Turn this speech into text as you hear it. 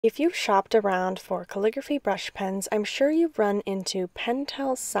If you've shopped around for calligraphy brush pens, I'm sure you've run into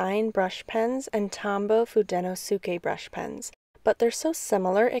Pentel Sign Brush Pens and Tombow Fudenosuke brush pens, but they're so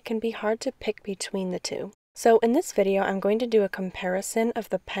similar it can be hard to pick between the two. So in this video, I'm going to do a comparison of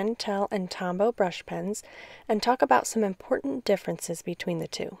the Pentel and Tombow brush pens and talk about some important differences between the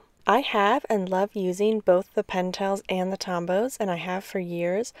two. I have and love using both the Pentels and the Tombows, and I have for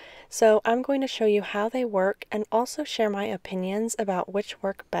years, so I'm going to show you how they work and also share my opinions about which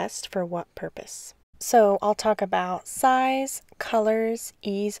work best for what purpose. So I'll talk about size, colors,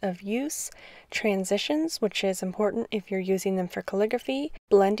 ease of use, transitions, which is important if you're using them for calligraphy,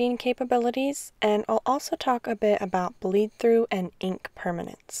 blending capabilities, and I'll also talk a bit about bleed through and ink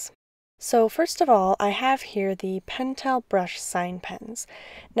permanence. So first of all, I have here the Pentel Brush Sign Pens.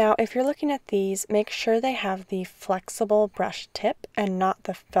 Now, if you're looking at these, make sure they have the flexible brush tip and not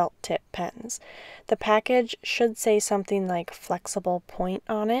the felt tip pens. The package should say something like flexible point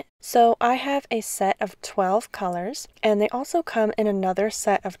on it. So I have a set of 12 colors, and they also come in another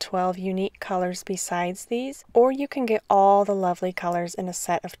set of 12 unique colors besides these, or you can get all the lovely colors in a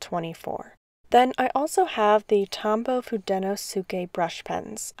set of 24. Then I also have the Tombow Fudenosuke brush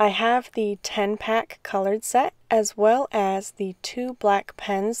pens. I have the 10-pack colored set as well as the 2 black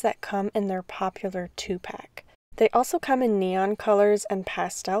pens that come in their popular 2-pack. They also come in neon colors and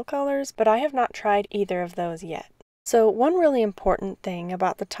pastel colors, but I have not tried either of those yet. So one really important thing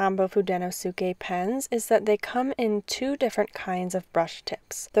about the Tombow Fudenosuke pens is that they come in 2 different kinds of brush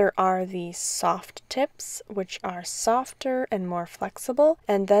tips. There are the soft tips, which are softer and more flexible,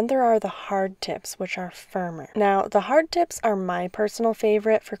 and then there are the hard tips, which are firmer. Now, the hard tips are my personal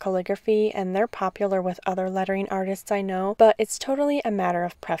favorite for calligraphy, and they're popular with other lettering artists I know, but it's totally a matter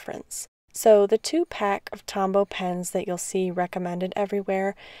of preference. So the 2-pack of Tombow pens that you'll see recommended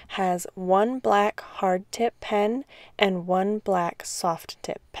everywhere has 1 black hard tip pen and 1 black soft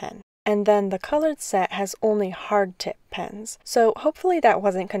tip pen. And then the colored set has only hard tip pens. So hopefully that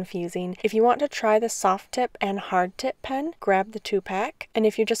wasn't confusing. If you want to try the soft tip and hard tip pen, grab the 2-pack. And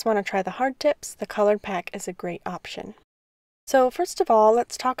if you just want to try the hard tips, the colored pack is a great option. So first of all,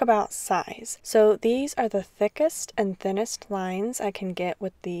 let's talk about size. So these are the thickest and thinnest lines I can get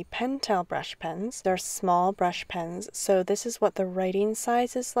with the Pentel brush pens. They're small brush pens, so this is what the writing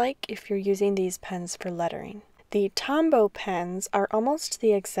size is like if you're using these pens for lettering. The Tombow pens are almost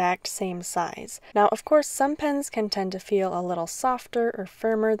the exact same size. Now, of course, some pens can tend to feel a little softer or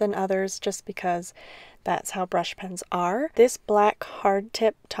firmer than others just because that's how brush pens are. This black hard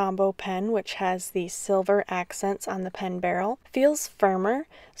tip Tombow pen, which has the silver accents on the pen barrel, feels firmer,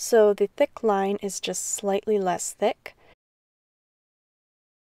 so the thick line is just slightly less thick.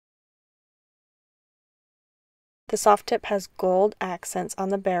 The soft tip has gold accents on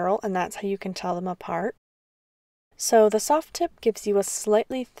the barrel, and that's how you can tell them apart. So the soft tip gives you a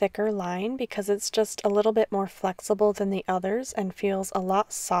slightly thicker line because it's just a little bit more flexible than the others and feels a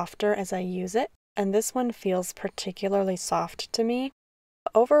lot softer as I use it. And this one feels particularly soft to me.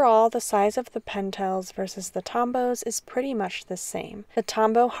 Overall, the size of the Pentels versus the Tombows is pretty much the same. The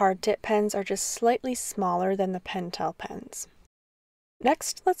Tombow hard tip pens are just slightly smaller than the Pentel pens.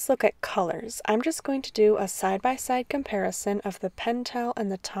 Next, let's look at colors. I'm just going to do a side-by-side comparison of the Pentel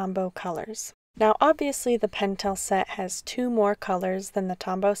and the Tombow colors. Now, obviously, the Pentel set has 2 more colors than the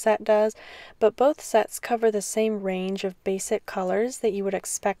Tombow set does, but both sets cover the same range of basic colors that you would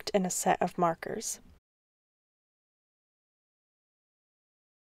expect in a set of markers.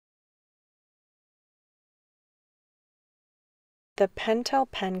 The Pentel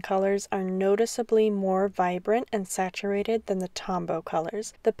pen colors are noticeably more vibrant and saturated than the Tombow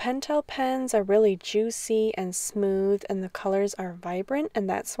colors. The Pentel pens are really juicy and smooth, and the colors are vibrant, and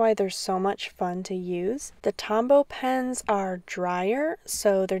that's why they're so much fun to use. The Tombow pens are drier,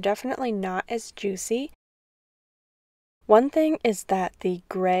 so they're definitely not as juicy. One thing is that the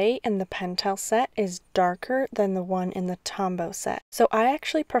gray in the Pentel set is darker than the one in the Tombow set. So I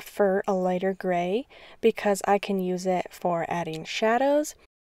actually prefer a lighter gray because I can use it for adding shadows.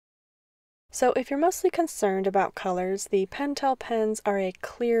 So if you're mostly concerned about colors, the Pentel pens are a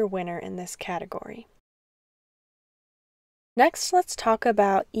clear winner in this category. Next, let's talk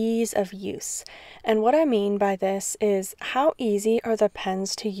about ease of use. And what I mean by this is how easy are the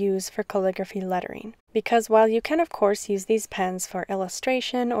pens to use for calligraphy lettering? Because while you can of course use these pens for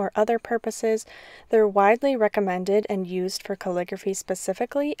illustration or other purposes, they're widely recommended and used for calligraphy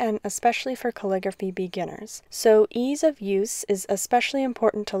specifically, and especially for calligraphy beginners. So ease of use is especially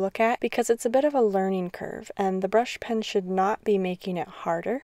important to look at because it's a bit of a learning curve, and the brush pen should not be making it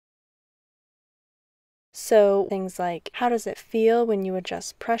harder. So things like, how does it feel when you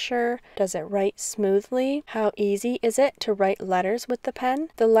adjust pressure? Does it write smoothly? How easy is it to write letters with the pen?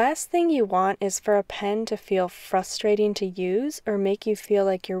 The last thing you want is for a pen to feel frustrating to use or make you feel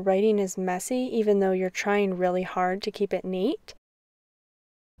like your writing is messy even though you're trying really hard to keep it neat.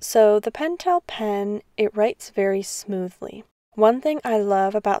 So the Pentel pen, it writes very smoothly. One thing I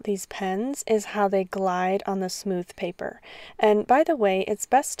love about these pens is how they glide on the smooth paper. And by the way, it's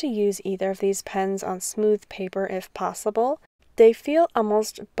best to use either of these pens on smooth paper if possible. They feel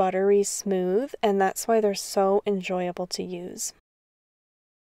almost buttery smooth, and that's why they're so enjoyable to use.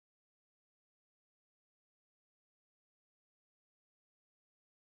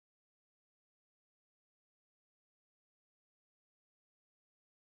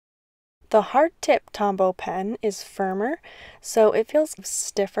 The hard tip Tombow pen is firmer, so it feels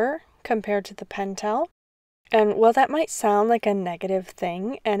stiffer compared to the Pentel. And while that might sound like a negative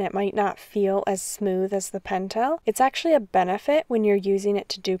thing and it might not feel as smooth as the Pentel, it's actually a benefit when you're using it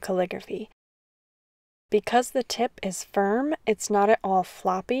to do calligraphy. Because the tip is firm, it's not at all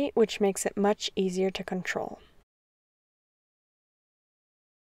floppy, which makes it much easier to control.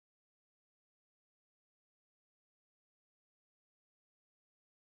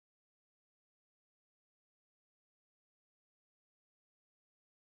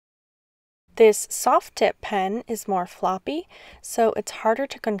 This soft tip pen is more floppy, so it's harder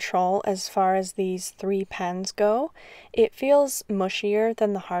to control as far as these three pens go. It feels mushier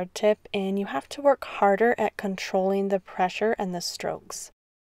than the hard tip, and you have to work harder at controlling the pressure and the strokes.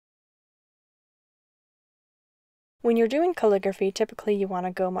 When you're doing calligraphy, typically you want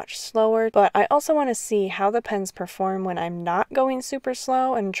to go much slower, but I also want to see how the pens perform when I'm not going super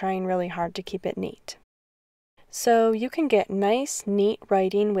slow and trying really hard to keep it neat. So you can get nice, neat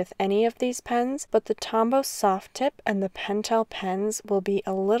writing with any of these pens, but the Tombow Soft Tip and the Pentel pens will be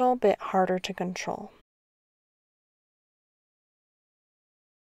a little bit harder to control.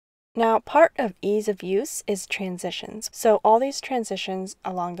 Now, part of ease of use is transitions. So all these transitions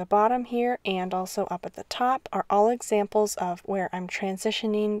along the bottom here and also up at the top are all examples of where I'm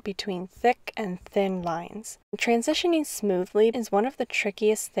transitioning between thick and thin lines. Transitioning smoothly is one of the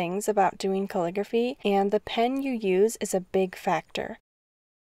trickiest things about doing calligraphy, and the pen you use is a big factor.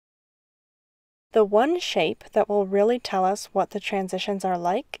 The one shape that will really tell us what the transitions are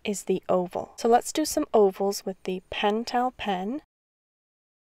like is the oval. So let's do some ovals with the Pentel pen.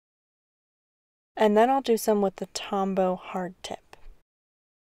 And then I'll do some with the Tombow hard tip.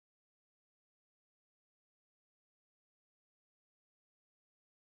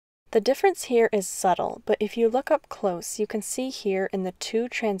 The difference here is subtle, but if you look up close, you can see here in the two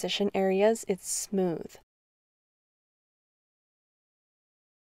transition areas, it's smooth.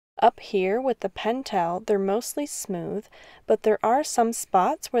 Up here with the Pentel, they're mostly smooth, but there are some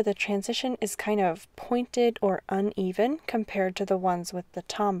spots where the transition is kind of pointed or uneven compared to the ones with the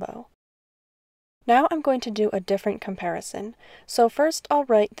Tombow. Now I'm going to do a different comparison. So first I'll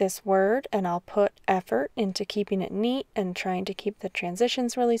write this word and I'll put effort into keeping it neat and trying to keep the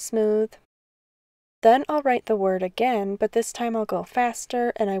transitions really smooth. Then I'll write the word again, but this time I'll go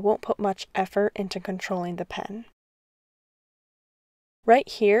faster and I won't put much effort into controlling the pen. Right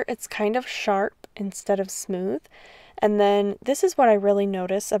here it's kind of sharp instead of smooth. And then this is what I really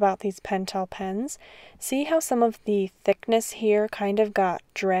notice about these Pentel pens. See how some of the thickness here kind of got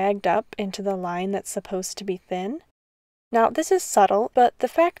dragged up into the line that's supposed to be thin? Now this is subtle, but the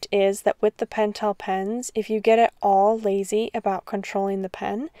fact is that with the Pentel pens, if you get at all lazy about controlling the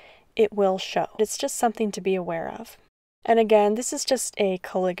pen, it will show. It's just something to be aware of. And again, this is just a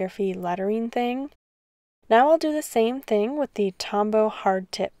calligraphy lettering thing. Now I'll do the same thing with the Tombow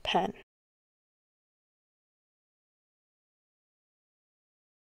hard tip pen.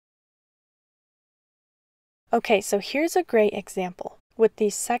 Okay, so here's a great example. With the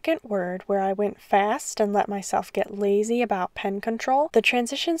second word where I went fast and let myself get lazy about pen control, the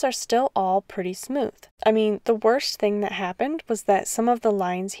transitions are still all pretty smooth. I mean, the worst thing that happened was that some of the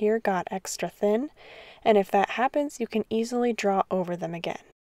lines here got extra thin, and if that happens, you can easily draw over them again.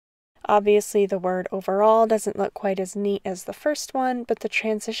 Obviously, the word overall doesn't look quite as neat as the first one, but the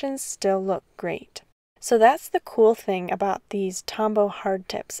transitions still look great. So that's the cool thing about these Tombow hard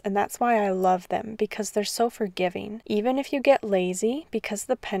tips, and that's why I love them, because they're so forgiving. Even if you get lazy, because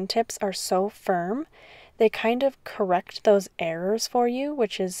the pen tips are so firm, they kind of correct those errors for you,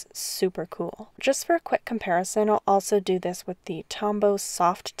 which is super cool. Just for a quick comparison, I'll also do this with the Tombow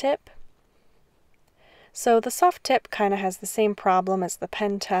soft tip. So the soft tip kind of has the same problem as the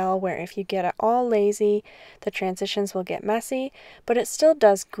Pentel, where if you get it all lazy, the transitions will get messy, but it still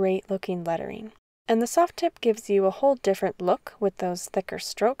does great looking lettering. And the soft tip gives you a whole different look with those thicker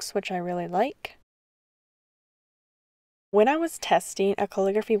strokes, which I really like. When I was testing a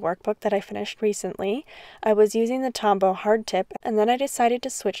calligraphy workbook that I finished recently, I was using the Tombow hard tip, and then I decided to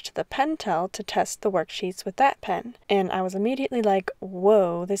switch to the Pentel to test the worksheets with that pen. And I was immediately like,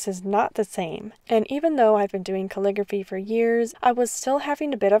 whoa, this is not the same. And even though I've been doing calligraphy for years, I was still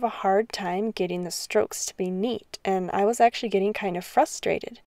having a bit of a hard time getting the strokes to be neat, and I was actually getting kind of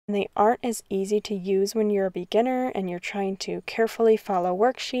frustrated. And they aren't as easy to use when you're a beginner and you're trying to carefully follow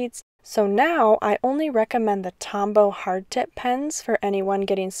worksheets. So now I only recommend the Tombow hard tip pens for anyone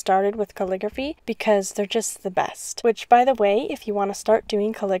getting started with calligraphy because they're just the best. Which, by the way, if you want to start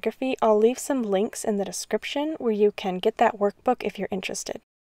doing calligraphy, I'll leave some links in the description where you can get that workbook if you're interested.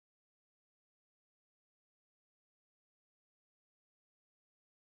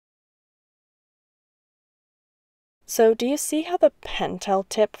 So do you see how the Pentel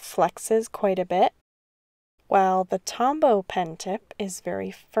tip flexes quite a bit? While the Tombow pen tip is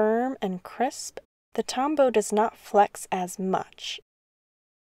very firm and crisp, the Tombow does not flex as much.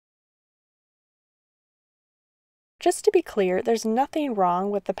 Just to be clear, there's nothing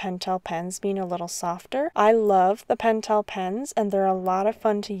wrong with the Pentel pens being a little softer. I love the Pentel pens and they're a lot of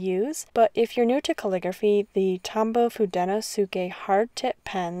fun to use, but if you're new to calligraphy, the Tombow Fudenosuke hard tip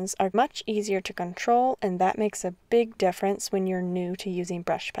pens are much easier to control, and that makes a big difference when you're new to using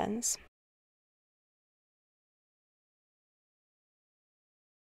brush pens.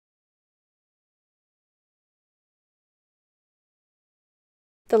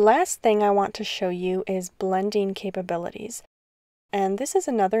 The last thing I want to show you is blending capabilities, and this is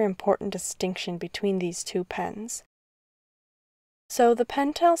another important distinction between these two pens. So the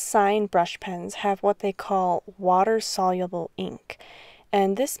Pentel Sign brush pens have what they call water-soluble ink,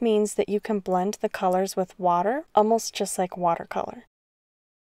 and this means that you can blend the colors with water, almost just like watercolor.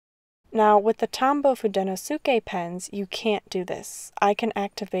 Now, with the Tombow Fudenosuke pens, you can't do this. I can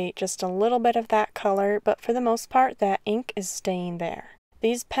activate just a little bit of that color, but for the most part, that ink is staying there.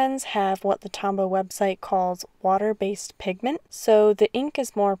 These pens have what the Tombow website calls water-based pigment, so the ink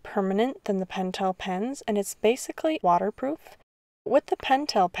is more permanent than the Pentel pens, and it's basically waterproof. With the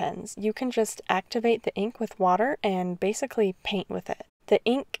Pentel pens, you can just activate the ink with water and basically paint with it. The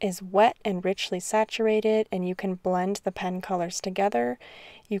ink is wet and richly saturated, and you can blend the pen colors together.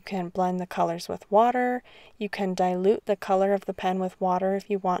 You can blend the colors with water. You can dilute the color of the pen with water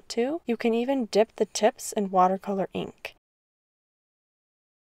if you want to. You can even dip the tips in watercolor ink.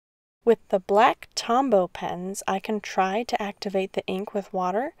 With the black Tombow pens, I can try to activate the ink with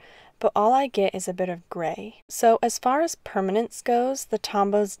water, but all I get is a bit of gray. So as far as permanence goes, the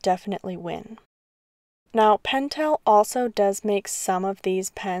Tombows definitely win. Now, Pentel also does make some of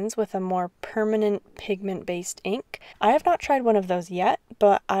these pens with a more permanent pigment-based ink. I have not tried one of those yet,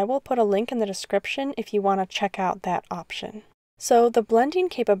 but I will put a link in the description if you want to check out that option. So the blending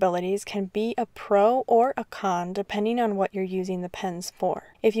capabilities can be a pro or a con depending on what you're using the pens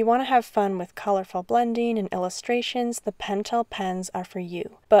for. If you want to have fun with colorful blending and illustrations, the Pentel pens are for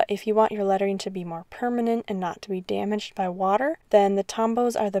you. But if you want your lettering to be more permanent and not to be damaged by water, then the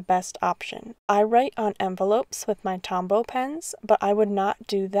Tombows are the best option. I write on envelopes with my Tombow pens, but I would not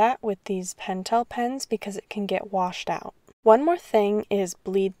do that with these Pentel pens because it can get washed out. One more thing is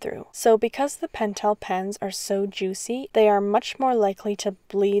bleed through. So because the Pentel pens are so juicy, they are much more likely to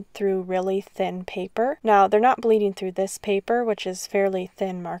bleed through really thin paper. Now, they're not bleeding through this paper, which is fairly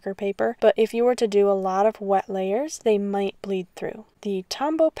thin marker paper, but if you were to do a lot of wet layers, they might bleed through. The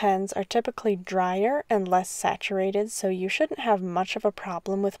Tombow pens are typically drier and less saturated, so you shouldn't have much of a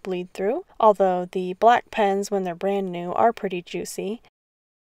problem with bleed through, although the black pens, when they're brand new, are pretty juicy.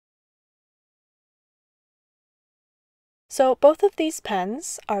 So both of these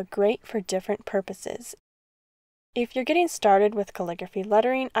pens are great for different purposes. If you're getting started with calligraphy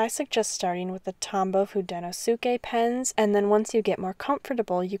lettering, I suggest starting with the Tombow Fudenosuke pens, and then once you get more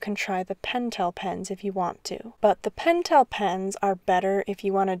comfortable, you can try the Pentel pens if you want to. But the Pentel pens are better if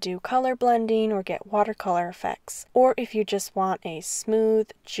you want to do color blending or get watercolor effects, or if you just want a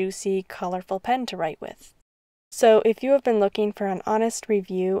smooth, juicy, colorful pen to write with. So if you have been looking for an honest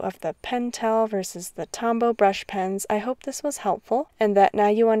review of the Pentel versus the Tombow brush pens, I hope this was helpful and that now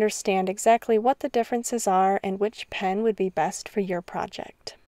you understand exactly what the differences are and which pen would be best for your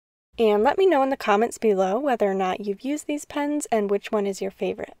project. And let me know in the comments below whether or not you've used these pens and which one is your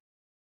favorite.